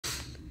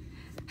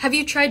Have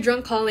you tried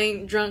drunk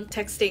calling, drunk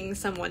texting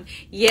someone?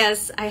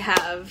 Yes, I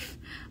have.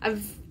 I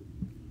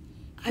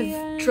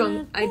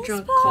drunk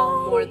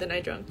call more than I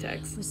drunk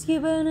text.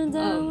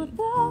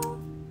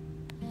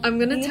 I'm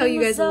gonna tell you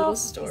guys a little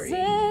story.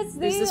 There's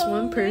this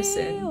one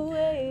person.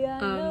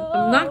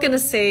 I'm not gonna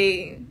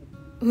say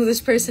who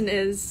this person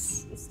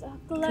is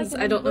because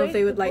I don't know if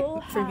they would like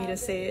for me to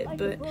say it,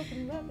 but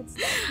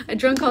I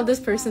drunk called this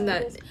person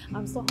that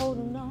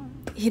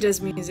he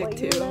does music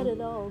too,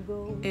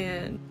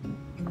 and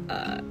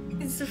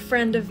he's a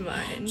friend of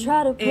mine,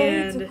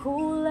 and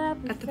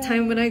at the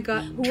time when I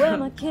got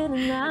drunk,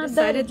 I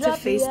decided to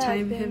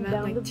FaceTime him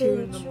at like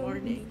 2 in the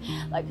morning,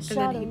 and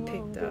then he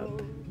picked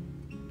up.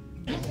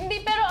 Hindi,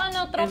 pero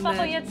ano, tropa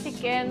ko yan si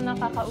Ken,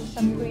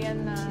 nakakausap ko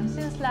yan na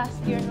since last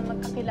year na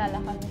magkakilala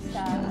kami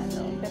sa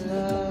ano,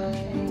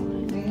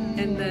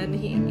 and then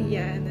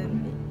and then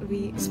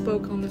we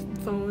spoke on the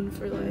phone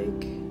for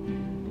like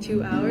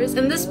 2 hours,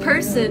 and this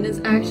person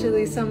is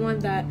actually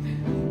someone that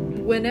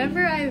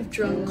whenever I've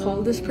drunk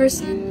called this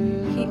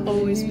person, he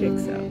always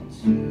picks up.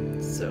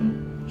 So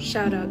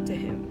shout out to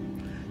him.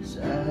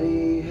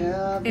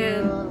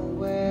 And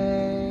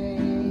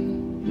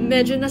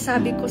medyo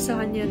nasabi ko sa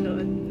kanya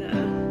noon na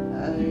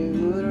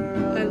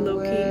I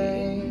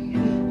low-key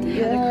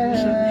had a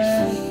crush on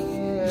him.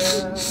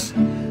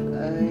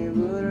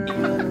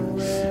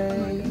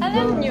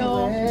 Alam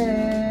nyo,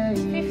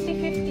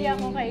 50-50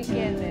 ako kay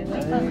Kenneth.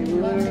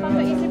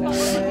 Papaisip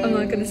ako. I'm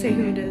not gonna say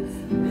who it is.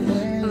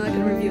 I'm not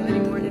gonna reveal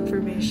any more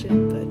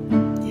information, but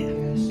yeah.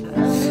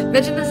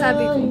 Medyo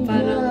nasabi ko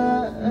parang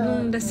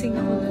nung lasing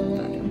ako nun,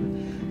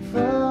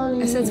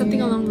 parang I said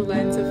something along the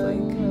lines of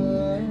like,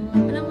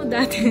 alam mo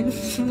dati,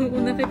 nung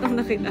una kitang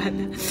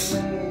nakilala,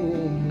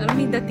 parang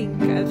may dating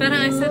ka.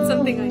 Parang I said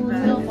something like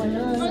that.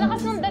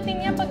 Malakas ng dating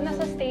niya pag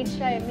nasa stage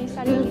siya, may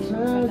sarili siya.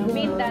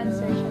 Main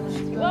dancer siya.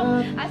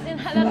 Wow, as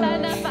in halata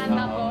na fan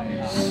ako.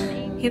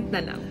 Hint na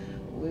lang.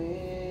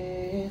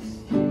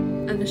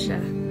 Ano siya?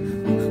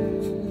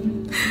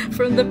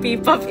 From the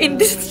P-pop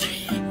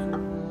industry.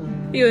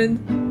 Yun.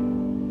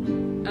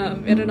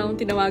 Meron akong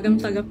tinawagang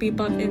taga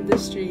P-pop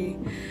industry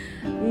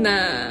na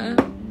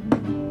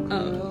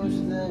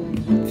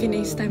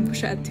FaceTime ko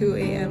siya at 2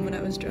 a.m. when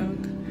I was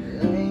drunk.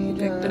 He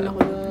picked up.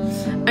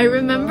 I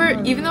remember,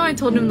 even though I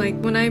told him, like,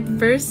 when I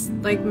first,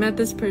 like, met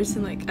this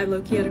person, like, I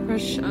low-key had a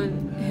crush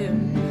on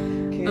him.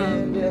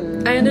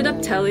 I ended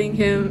up telling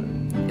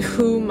him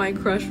who my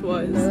crush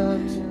was.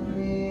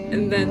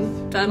 And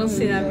then, parang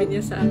sinabi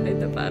niya sa akin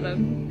na parang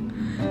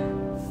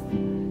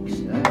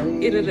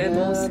i-red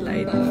mo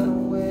slide.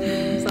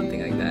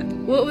 Something like that.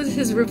 What was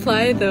his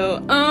reply,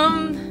 though?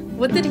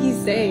 What did he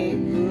say?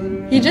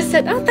 He just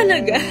said, "Ah,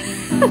 talaga."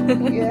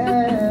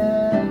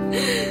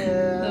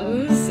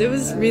 It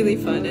was really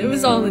fun. It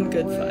was all in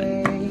good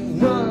fun.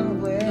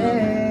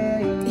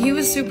 He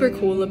was super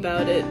cool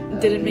about it.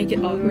 Didn't make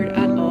it awkward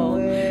at all.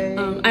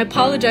 I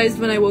apologized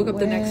when I woke up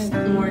the next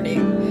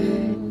morning,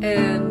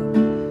 and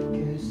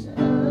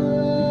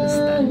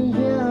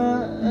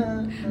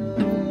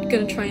I'm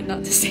gonna try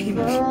not to say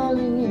much.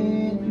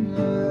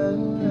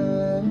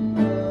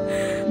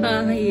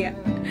 Yeah.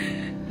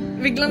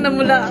 Biglang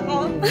namula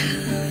ako.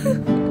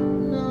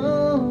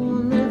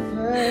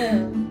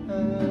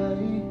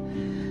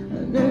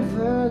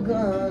 Never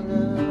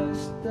gonna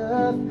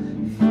stop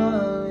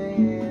falling.